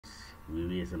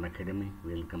VVSM Academy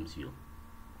welcomes you.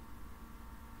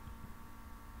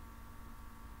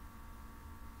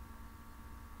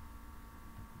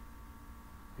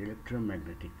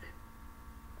 Electromagnetic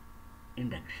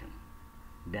induction.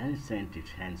 Danish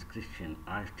scientist Hans Christian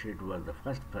Ørsted was the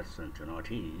first person to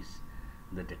notice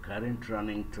that a current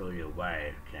running through a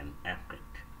wire can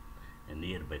affect a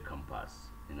nearby compass.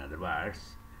 In other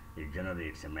words, it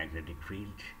generates a magnetic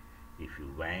field if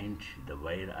you wind the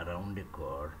wire around a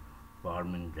core,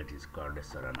 forming that is called a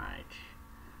solenoid.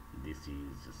 This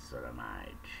is a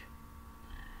solenoid.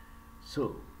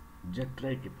 So, just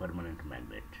like a permanent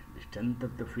magnet, the strength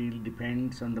of the field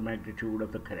depends on the magnitude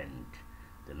of the current,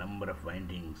 the number of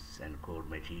windings and core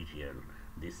material.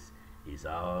 This is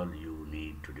all you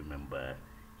need to remember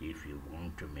if you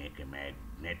want to make a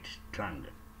magnet stronger.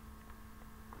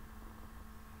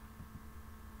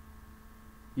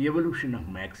 Evolution of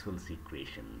Maxwell's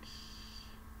equations.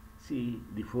 See,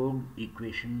 the four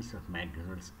equations of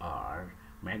Maxwell's are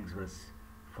Maxwell's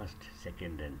first,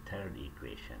 second and third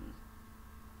equation.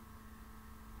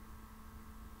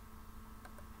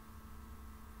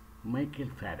 Michael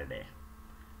Faraday,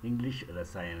 English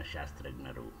Rasayana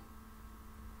Shastrajnaru.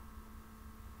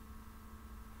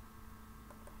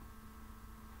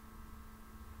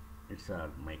 It's all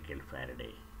Michael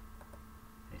Faraday.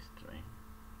 History.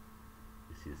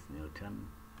 This is Newton,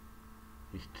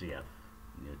 history of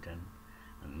Newton,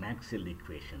 and Maxwell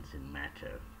equations in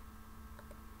matter.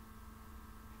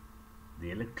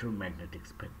 The electromagnetic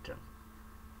spectrum.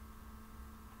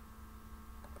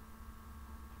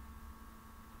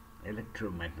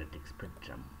 Electromagnetic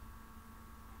spectrum,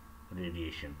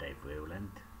 radiation type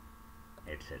wavelength,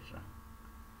 etc.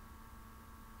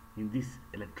 In this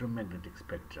electromagnetic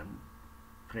spectrum,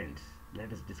 friends,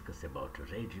 let us discuss about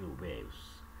radio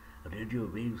waves. Radio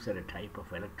waves are a type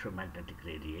of electromagnetic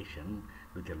radiation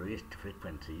with the lowest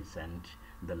frequencies and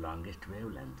the longest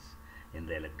wavelengths in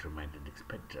the electromagnetic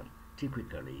spectrum,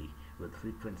 typically with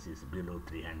frequencies below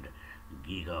 300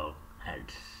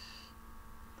 gigahertz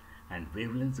and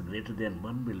wavelengths greater than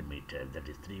 1 millimeter, that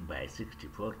is 3 by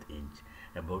 64th inch,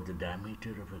 about the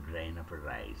diameter of a grain of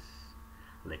rice.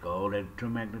 Like all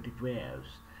electromagnetic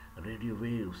waves, radio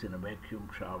waves in a vacuum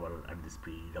travel at the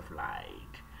speed of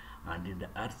light, and in the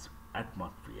Earth's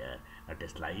atmosphere at a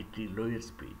slightly lower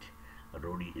speed.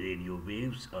 Radio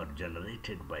waves are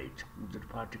generated by charged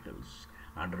particles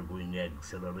undergoing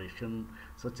acceleration,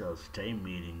 such as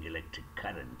time-varying electric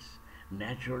currents.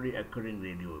 Naturally occurring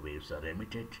radio waves are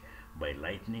emitted by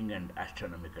lightning and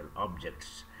astronomical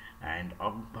objects and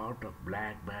are part of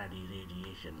black body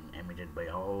radiation emitted by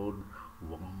all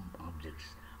warm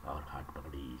objects or hot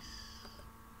bodies.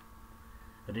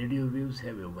 Radio waves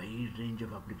have a wide range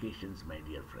of applications, my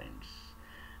dear friends.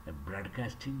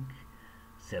 Broadcasting,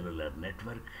 cellular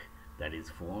network, that is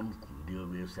phones, radio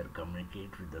waves are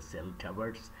communicate with the cell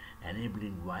towers,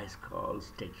 enabling voice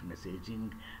calls, text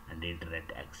messaging and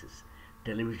internet access.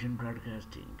 Television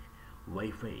broadcasting,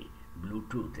 Wi-Fi,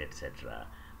 Bluetooth, etc.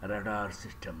 Radar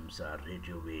systems are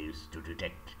radio waves to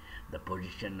detect the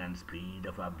position and speed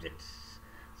of objects.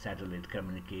 Satellite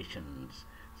communications.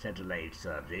 Satellites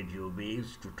are radio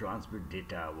waves to transmit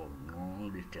data over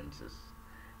long distances,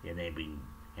 enabling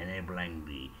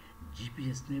the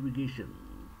GPS navigation,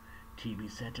 TV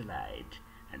satellite,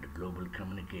 and global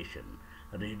communication.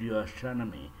 Radio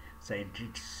astronomy.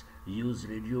 Scientists use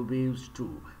radio waves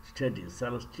to study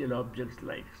celestial objects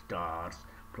like stars,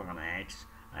 planets,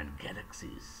 and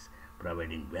galaxies,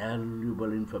 providing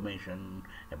valuable information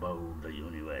about the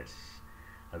universe.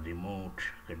 Remote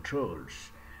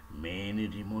controls. Many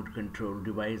remote control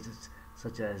devices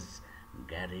such as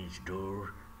garage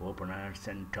door openers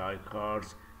and toy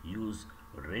cars use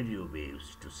radio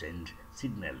waves to send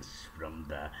signals from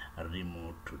the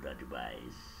remote to the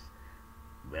device.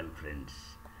 Well, friends,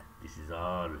 this is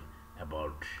all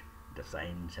about the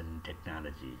science and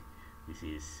technology. This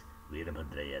is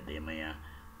Veerabhadraya Demaya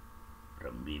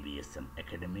from VVSM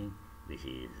Academy, which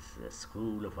is a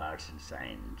School of Arts and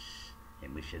Science, a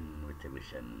mission with a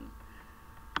vision.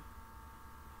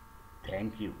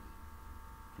 Thank you.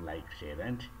 Like, share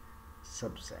and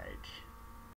subscribe.